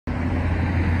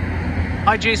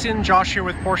Hi Jason, Josh here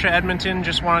with Porsche Edmonton.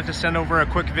 Just wanted to send over a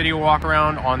quick video walk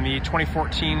around on the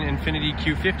 2014 Infiniti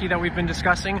Q50 that we've been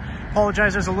discussing.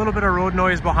 Apologize, there's a little bit of road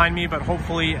noise behind me, but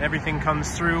hopefully everything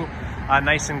comes through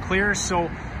nice and clear. So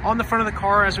on the front of the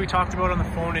car, as we talked about on the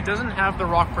phone, it doesn't have the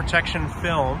rock protection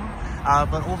film,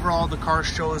 but overall the car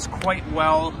shows quite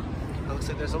well. It looks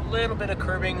like there's a little bit of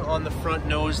curbing on the front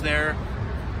nose there.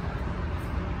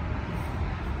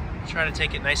 Try to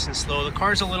take it nice and slow. The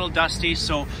car's a little dusty,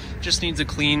 so just needs a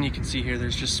clean. You can see here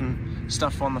there's just some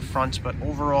stuff on the front, but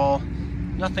overall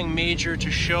nothing major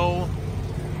to show.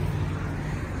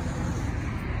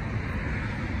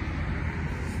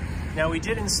 Now we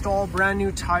did install brand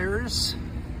new tires.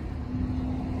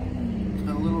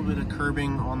 Got a little bit of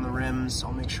curbing on the rims.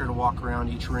 I'll make sure to walk around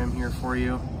each rim here for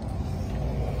you.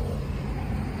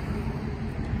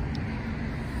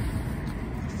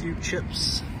 A few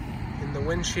chips in the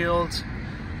windshield,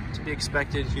 to be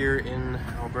expected here in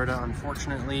Alberta,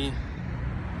 unfortunately.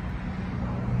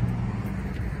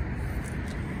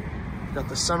 Got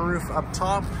the sunroof up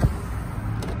top.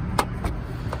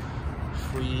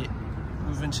 If we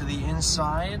move into the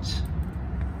inside,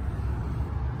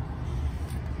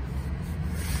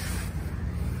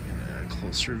 a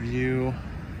closer view.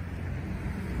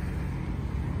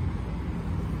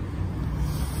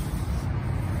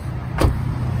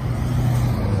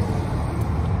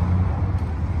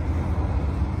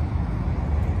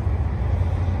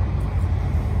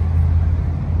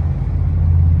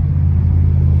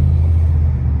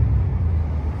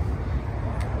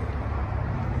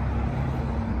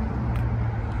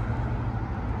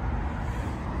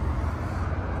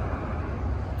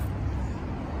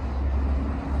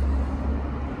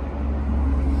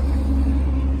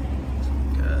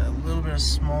 A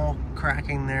small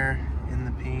cracking there in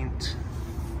the paint.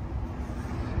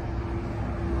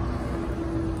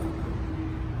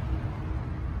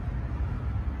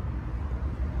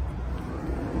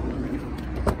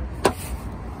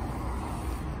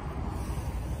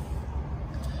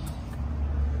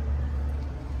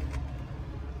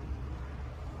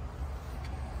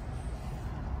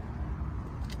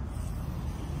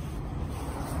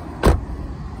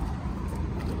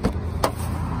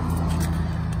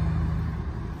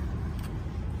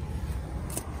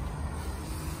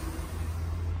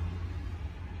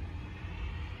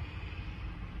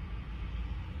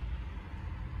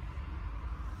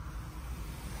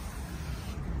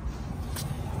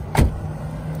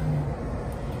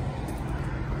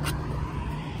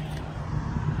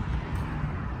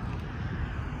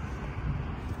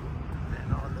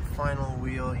 Final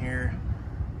wheel here.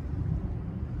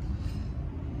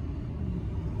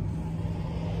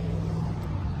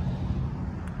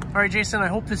 Alright Jason, I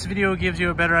hope this video gives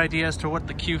you a better idea as to what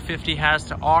the Q50 has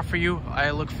to offer you. I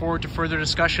look forward to further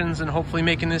discussions and hopefully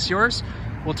making this yours.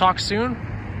 We'll talk soon.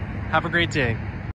 Have a great day.